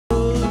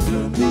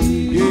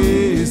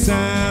Yeah,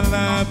 sound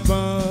like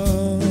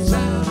fun.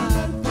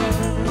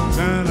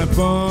 Sound like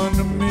fun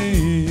to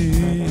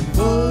me.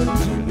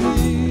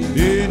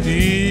 In the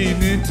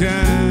evening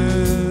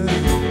time,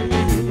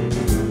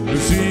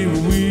 let's see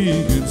what we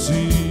can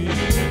see.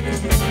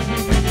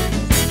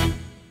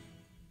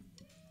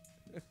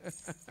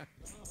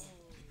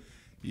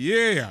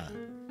 Yeah.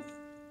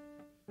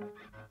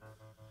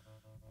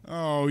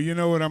 Oh, you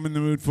know what I'm in the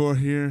mood for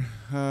here?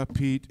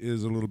 Pete,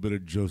 is a little bit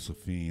of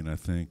Josephine, I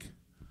think.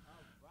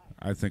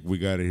 I think we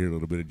got to hear a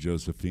little bit of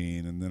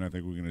Josephine, and then I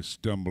think we're going to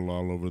stumble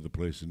all over the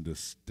place into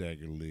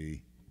Stagger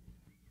Lee.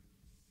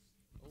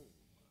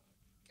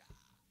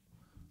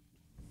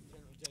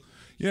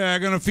 Yeah,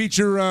 I'm going to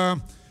feature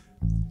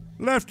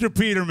Lester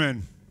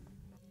Peterman.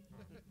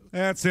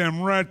 That's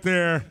him right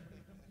there.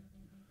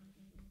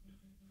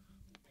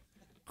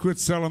 Quit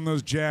selling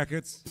those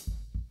jackets.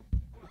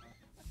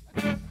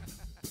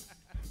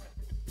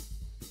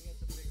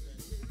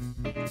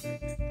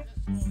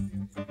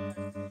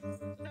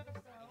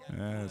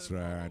 That's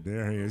right.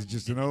 There he is.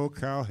 Just an old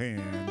cow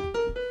hand.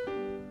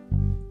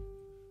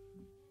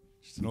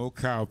 Just an old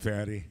cow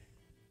patty.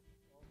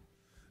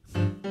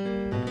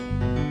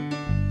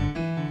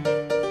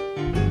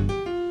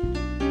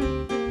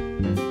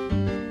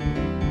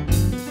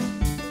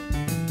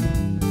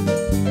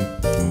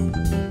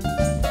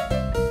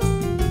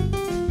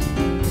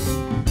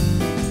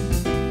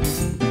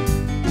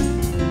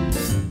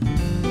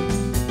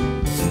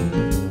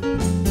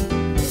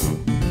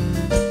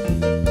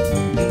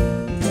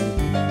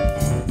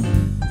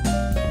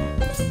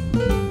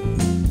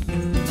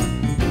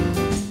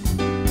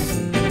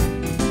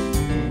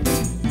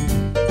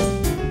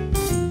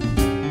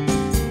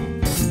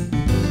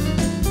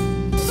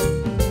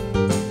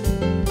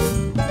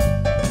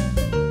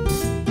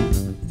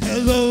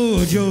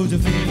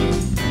 Josephine,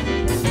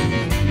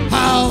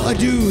 how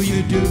do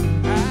you do?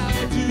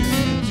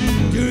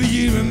 Do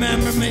you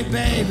remember me,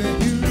 baby?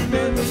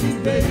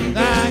 Like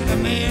I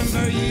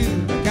remember you.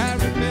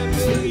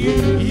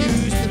 You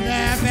used to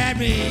laugh at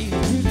me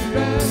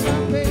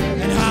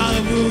and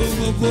holler woo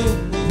woo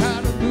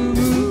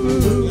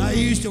woo. I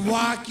used to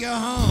walk you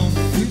home.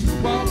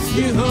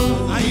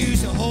 I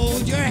used to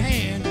hold your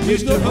hand. You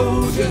used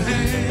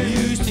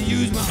to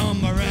use my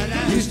umbrella.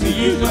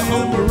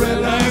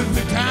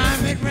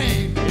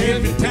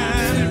 Every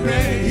time it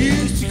rained. You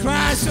used to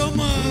cry so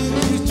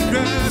much.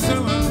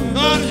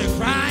 Lord, to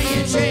cry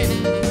and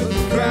shame.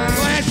 Go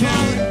ahead,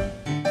 Charlie.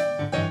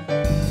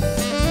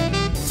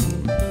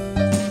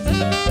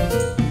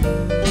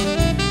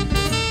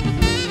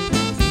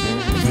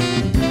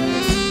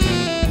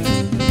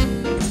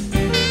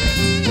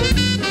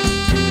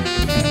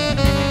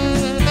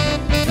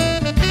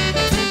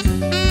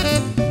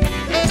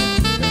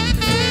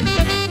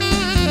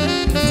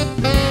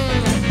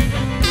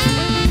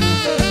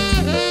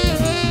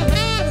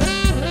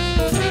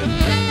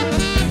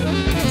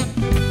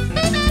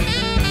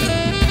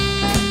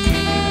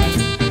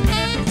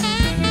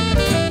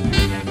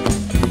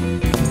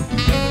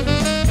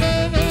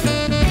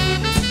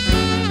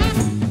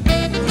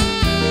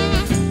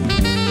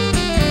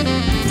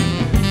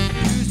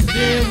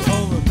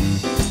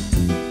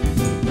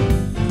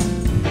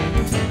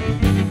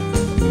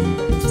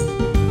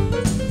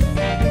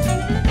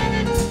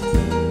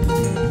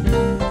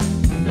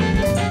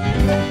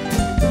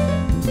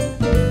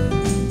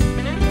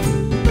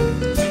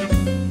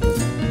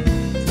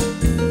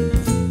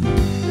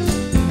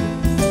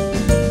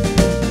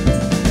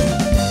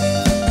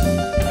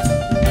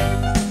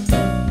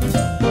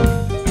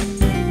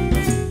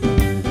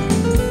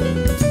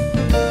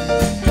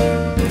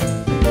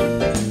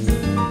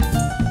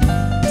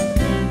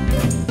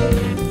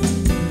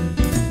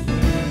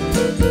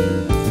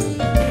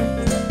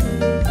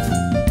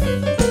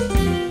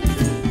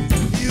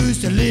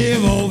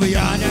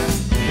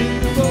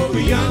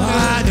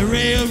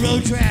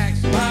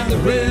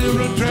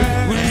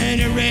 When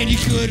it rained, you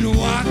couldn't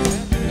walk.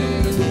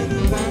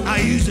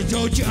 I used to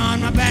tote you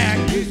on my back.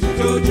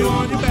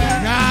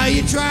 Now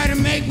you try to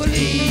make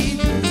believe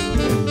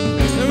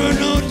there was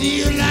no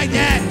deal like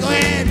that. Go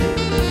ahead.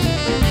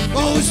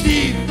 Go,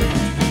 Steve.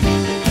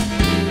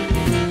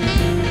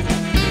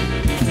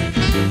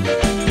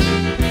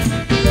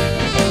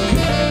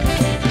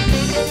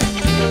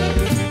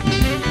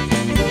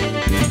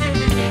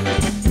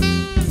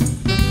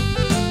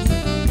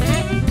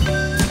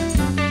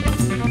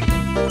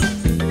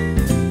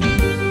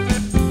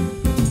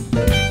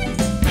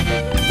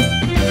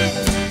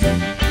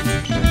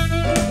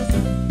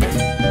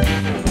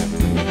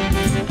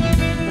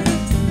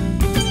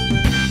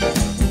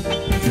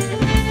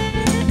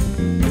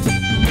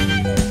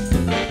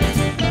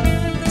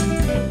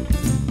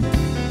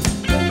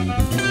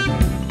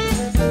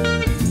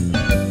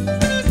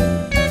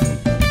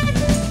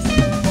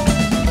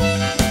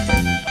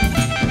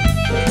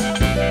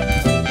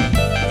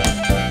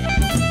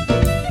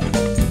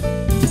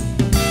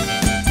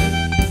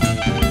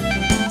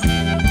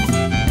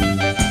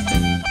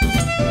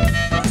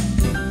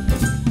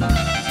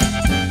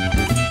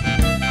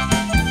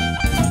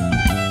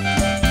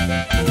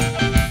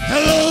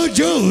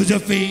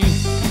 Josephine.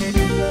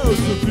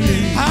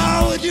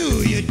 How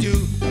do you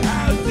do?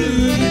 How do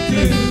you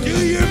do?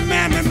 Do you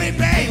remember me,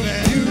 baby?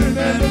 You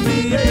remember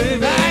me, baby?